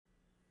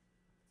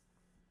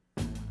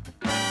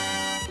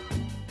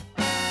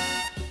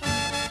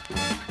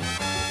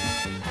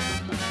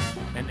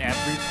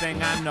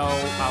Everything I know,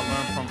 I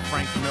learned from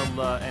Frank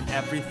Miller, and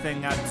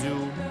everything I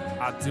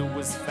do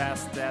as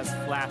fast as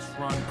flash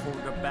run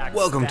quarterback.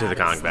 Welcome to the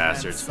Comic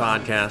Bastards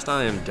podcast.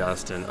 I am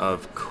Dustin.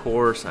 Of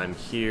course, I'm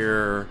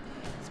here.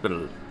 It's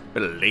been a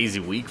lazy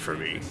week for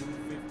me.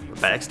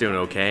 My back's doing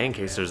okay, in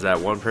case there's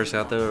that one person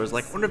out there that was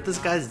like, I wonder if this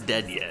guy's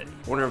dead yet.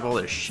 I wonder if all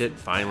this shit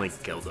finally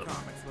killed him.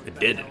 It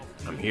didn't.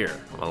 I'm here.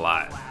 I'm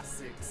alive.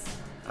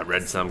 I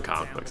read some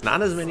comic books.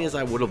 Not as many as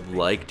I would have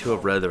liked to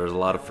have read. There was a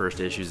lot of first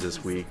issues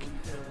this week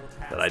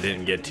that I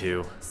didn't get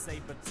to. It's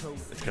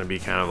going to be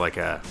kind of like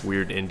a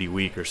weird indie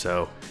week or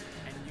so.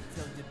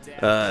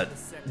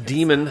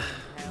 Demon,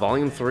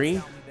 Volume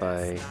 3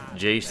 by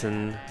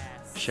Jason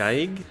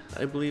Schneig,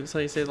 I believe is how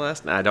you say the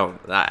last name. I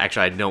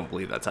don't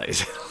believe that's how you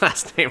say the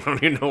last name. I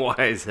don't even know why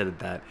I said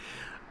that.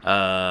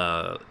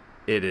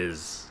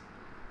 It's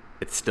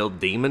still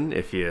Demon.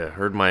 If you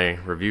heard my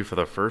review for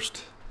the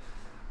first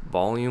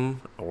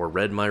volume or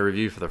read my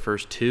review for the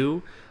first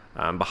two,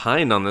 I'm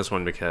behind on this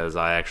one because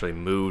I actually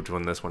moved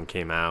when this one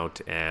came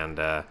out and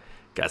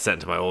got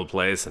sent to my old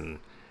place and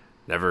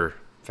never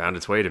found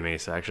its way to me.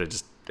 So I actually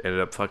just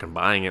ended up fucking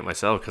buying it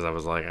myself because I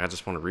was like, I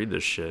just want to read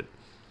this shit.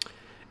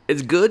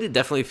 It's good. It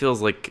definitely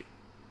feels like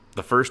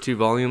the first two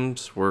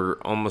volumes were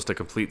almost a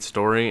complete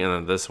story, and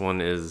then this one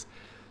is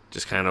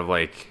just kind of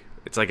like,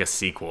 it's like a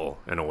sequel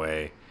in a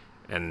way.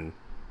 And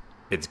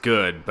it's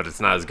good, but it's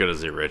not as good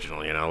as the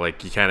original, you know?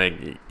 Like, you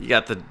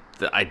got the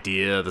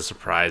idea, the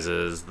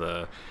surprises,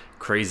 the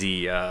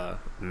crazy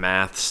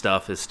math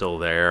stuff is still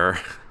there.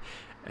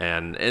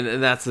 And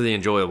that's the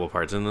enjoyable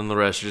parts. And then the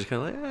rest are just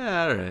kind of like,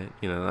 all right.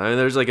 You know, I mean,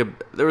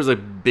 there was a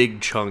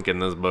big chunk in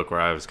this book where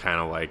I was kind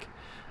of like,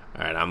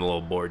 all right, I'm a little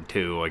bored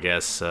too. I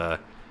guess I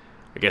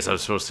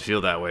was supposed to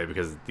feel that way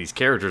because these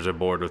characters are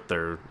bored with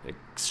their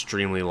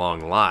extremely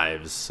long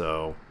lives.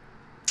 So,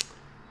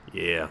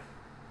 yeah.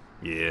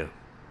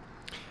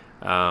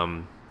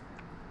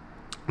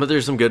 But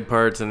there's some good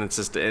parts, and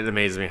it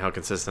amazes me how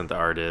consistent the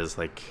art is.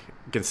 Like,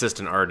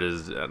 consistent art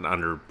is an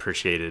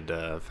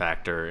underappreciated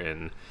factor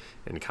in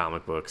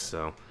comic books.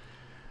 So,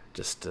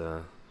 just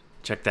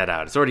check that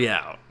out. It's already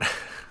out.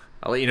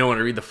 I'll let you know when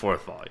I read the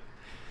fourth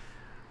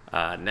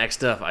volume.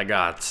 Next up, I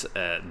got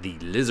the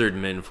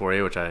Lizardmen for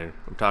you, which I'm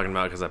talking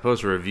about because I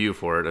posted a review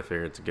for it. I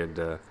figure it's a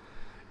good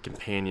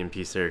companion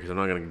piece there because I'm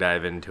not going to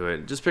dive into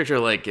it. Just picture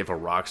like if a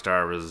rock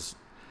star was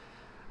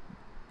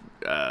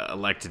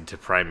elected to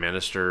Prime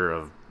Minister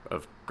of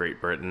Great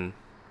Britain,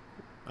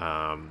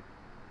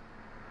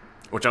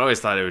 which I always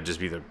thought it would just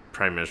be the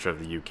Prime Minister of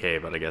the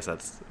UK, but I guess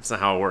that's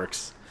not how it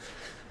works.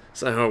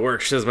 It's not how it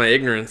works. Shows my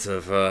ignorance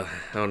of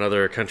how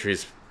another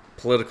country's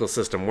political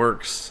system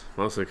works,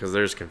 mostly because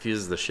theirs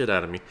confuses the shit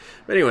out of me.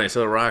 But anyway, so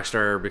the rock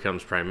star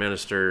becomes Prime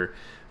Minister,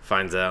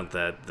 finds out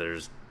that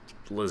there's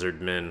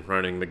lizard men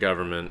running the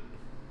government,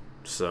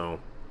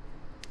 so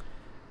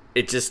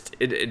it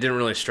didn't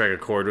really strike a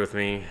chord with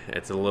me.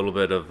 It's a little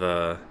bit of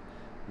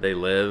They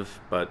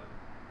Live, but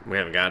we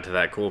haven't gotten to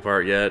that cool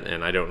part yet,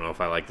 and I don't know if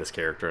I like this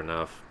character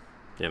enough,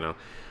 you know.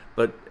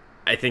 But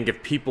I think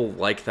if people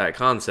like that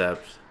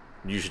concept,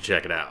 you should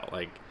check it out.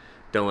 Like,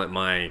 don't let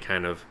my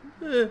kind of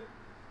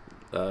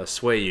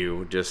sway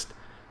you. Just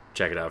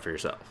check it out for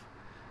yourself.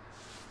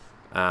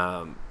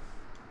 I'm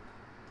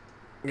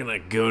gonna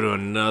go to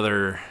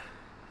another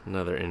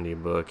indie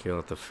book. You'll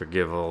have to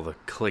forgive all the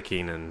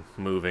clicking and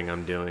moving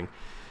I'm doing.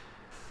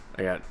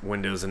 I got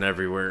windows and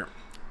everywhere.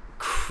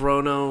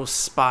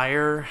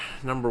 Chronospire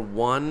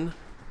 #1.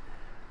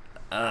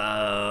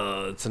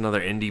 It's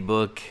another indie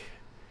book.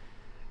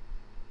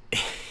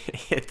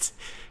 It's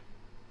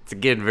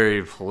again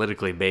very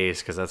politically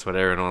based because that's what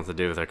everyone wants to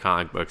do with their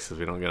comic books because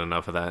we don't get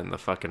enough of that in the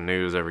fucking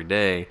news every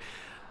day.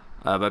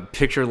 But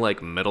picture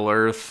like Middle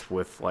Earth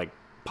with like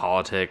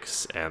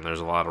politics, and there's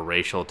a lot of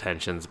racial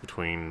tensions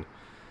between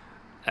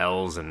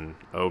elves and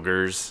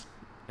ogres,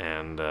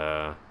 and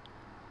then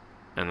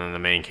the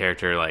main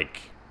character like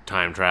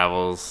time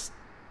travels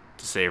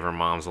to save her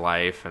mom's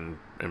life and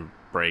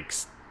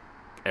breaks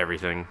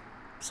everything.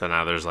 So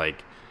now there's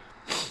like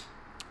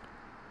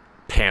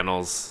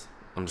panels.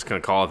 I'm just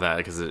gonna call it that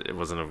because it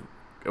wasn't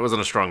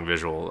a strong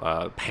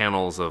visual.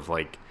 Panels of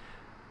like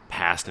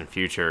past and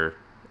future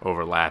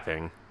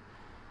overlapping.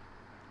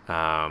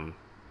 The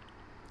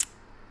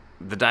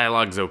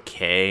dialogue's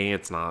okay.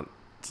 It's not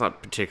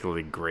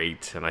particularly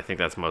great, and I think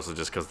that's mostly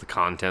just because the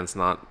content's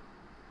not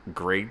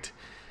great.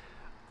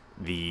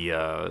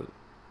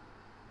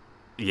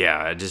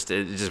 It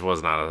just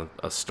was not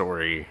a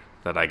story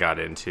that I got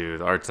into.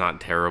 The art's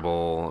not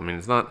terrible. I mean,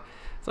 it's not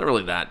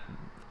really that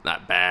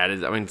bad.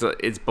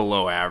 It's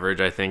below average,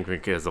 I think,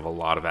 because of a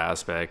lot of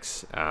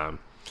aspects.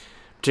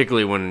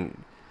 Particularly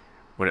when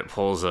it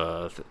pulls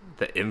The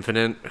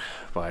Infinite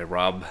by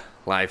Rob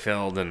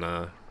Liefeld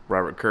and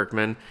Robert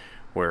Kirkman,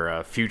 where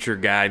a future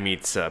guy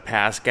meets a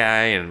past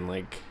guy, and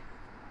like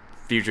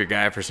future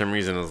guy for some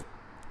reason is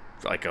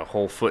like a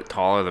whole foot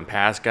taller than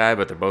past guy,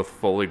 but they're both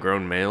fully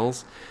grown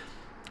males.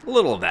 A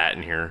little of that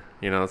in here,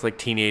 you know. It's like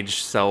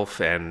teenage self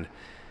and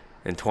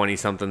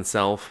 20-something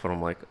self, but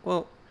I'm like,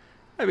 well,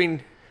 I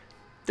mean,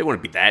 they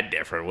wouldn't be that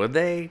different, would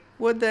they?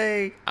 Would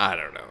they? I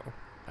don't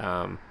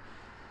know.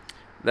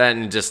 That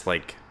and just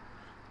like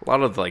a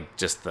lot of like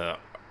just the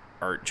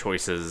art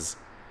choices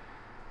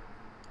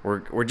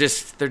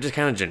they're just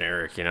kind of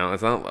generic, you know.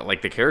 It's not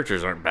like the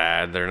characters aren't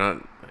bad. They're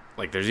not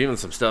like there's even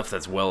some stuff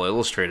that's well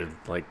illustrated,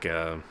 like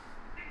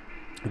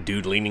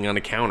dude leaning on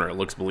a counter. It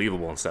looks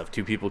believable and stuff.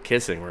 Two people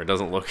kissing where it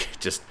doesn't look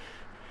just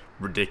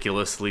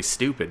ridiculously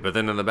stupid. But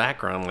then in the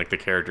background, like the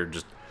character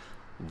just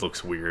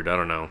looks weird. I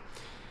don't know.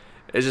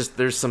 It's just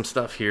there's some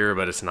stuff here,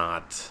 but it's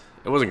not.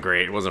 It wasn't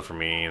great. It wasn't for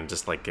me, and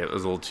just like it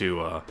was a little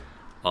too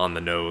on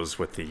the nose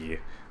with the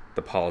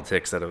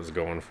politics that it was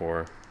going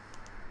for.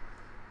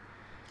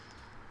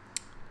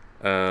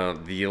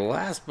 The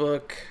last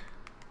book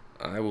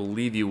I will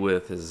leave you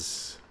with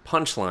is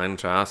Punchline,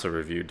 which I also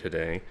reviewed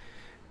today,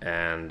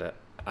 and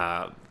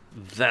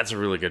that's a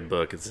really good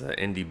book. It's an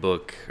indie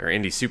book or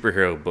indie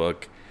superhero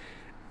book,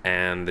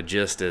 and the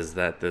gist is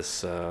that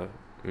this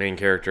main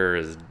character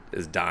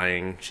is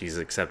dying. She's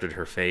accepted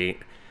her fate.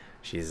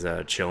 She's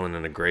chilling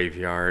in a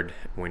graveyard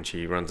when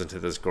she runs into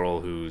this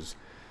girl who's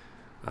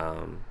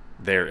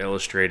there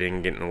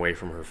illustrating, getting away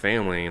from her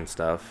family and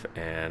stuff,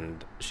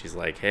 and she's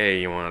like, hey,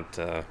 you want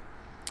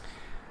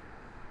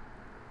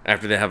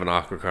after they have an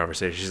awkward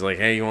conversation, she's like,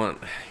 hey, you want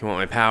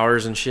my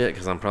powers and shit,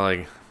 because I'm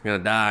probably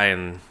gonna die,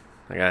 and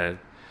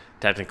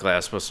technically I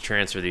was supposed to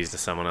transfer these to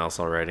someone else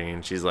already.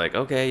 And she's like,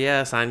 okay,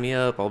 yeah, sign me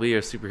up, I'll be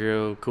a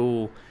superhero,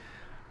 cool.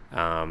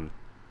 And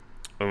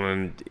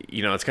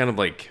you know, it's kind of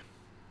like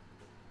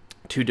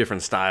two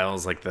different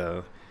styles. Like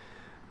the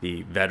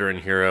veteran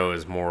hero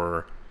is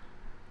more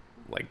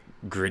like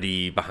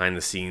gritty, behind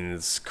the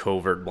scenes,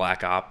 covert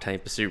black op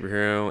type of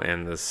superhero,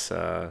 and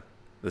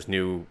this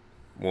new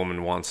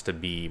woman wants to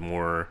be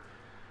more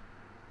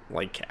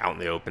like out in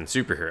the open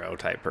superhero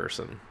type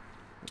person.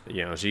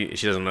 You know, she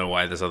doesn't know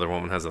why this other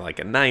woman has like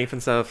a knife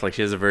and stuff. Like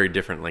she has a very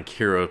different like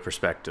hero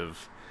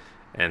perspective,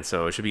 and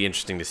so it should be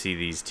interesting to see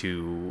these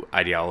two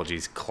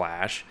ideologies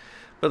clash.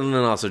 But then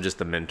also just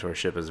the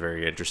mentorship is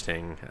very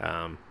interesting,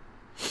 and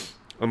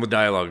the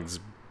dialogue is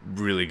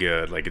really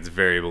good. Like it's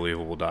very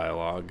believable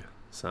dialogue.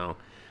 So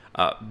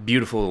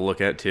beautiful to look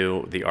at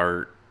too. The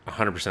art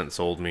 100%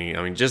 sold me.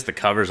 I mean, just the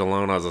covers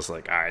alone, I was just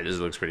like, all right, this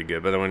looks pretty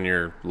good. But then when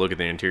you're looking at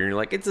the interior, you're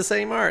like, it's the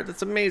same art.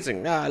 That's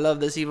amazing. I love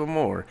this even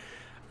more.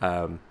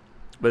 But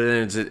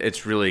then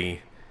it's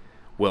really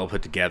well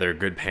put together.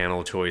 Good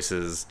panel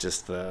choices.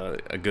 Just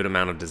a good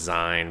amount of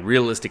design.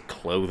 Realistic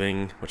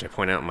clothing, which I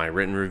point out in my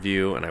written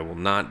review, and I will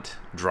not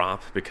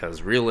drop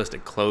because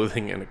realistic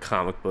clothing in a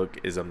comic book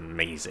is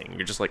amazing.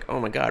 You're just like, oh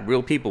my god,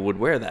 real people would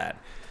wear that.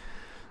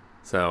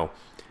 So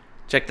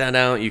check that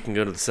out. You can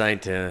go to the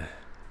site to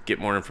get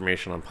more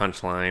information on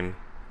Punchline.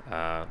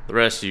 The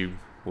rest you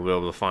will be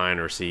able to find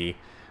or see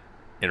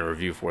in a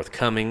review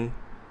forthcoming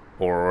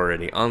or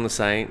already on the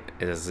site,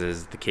 as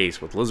is the case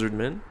with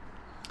Lizardmen.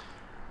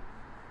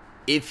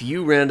 If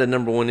you read a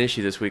 #1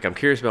 issue this week, I'm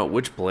curious about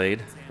Witchblade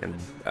and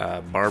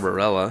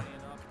Barbarella.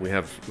 We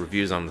have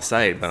reviews on the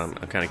site, but I'm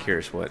kind of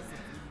curious what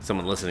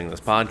someone listening to this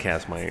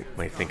podcast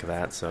might think of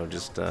that. So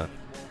just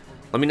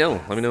let me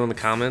know. Let me know in the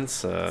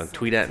comments.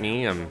 Tweet at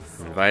me. I'm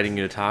inviting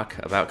you to talk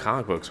about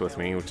comic books with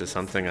me, which is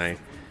something I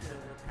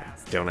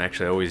don't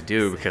actually always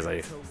do because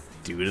I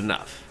do it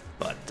enough.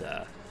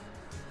 But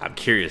I'm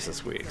curious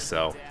this week.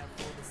 So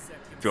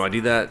if you want to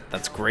do that,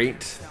 that's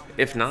great.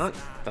 If not,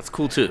 that's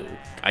cool too.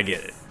 I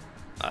get it.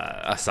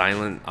 A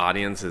silent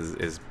audience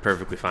is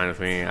perfectly fine with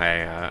me.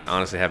 I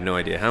honestly have no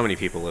idea how many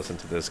people listen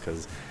to this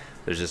because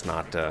there's just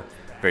not a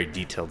very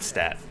detailed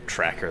stat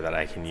tracker that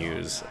I can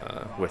use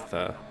with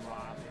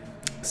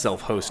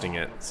self-hosting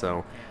it.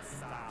 So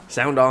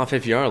sound off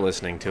if you are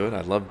listening to it.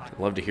 I'd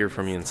love to hear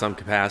from you in some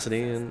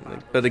capacity.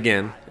 But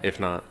again, if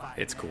not,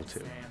 it's cool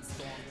too.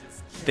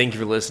 Thank you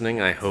for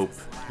listening. I hope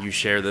you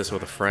share this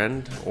with a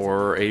friend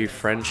or a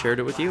friend shared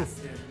it with you.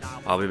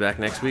 I'll be back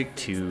next week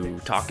to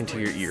talk into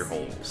your ear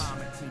holes.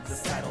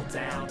 Settle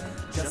down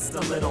just a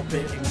little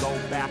bit and go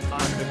back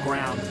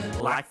underground.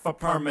 Like for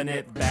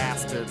permanent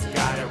bastards,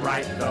 got it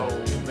right though.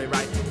 They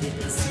write to keep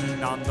the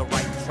scene on the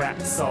right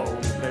track, so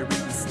they're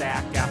reading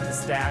stack after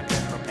stack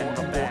and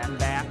reporting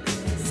back.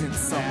 Since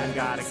someone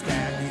gotta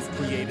keep these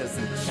creators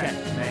in check,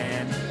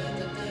 man.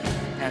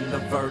 And the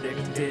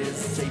verdict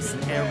is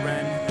Jason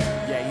Aaron,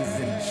 yeah, he's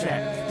in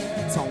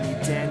check. Tony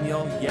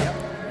Daniel, yep,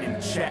 in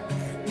check.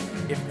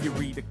 If you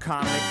read a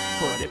comic,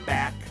 put it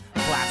back.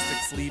 Plastic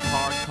sleeve,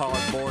 hard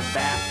cardboard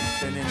back.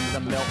 Then in the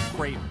milk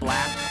crate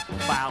black.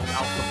 Filed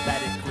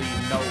alphabetically,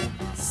 no,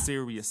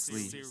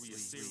 seriously.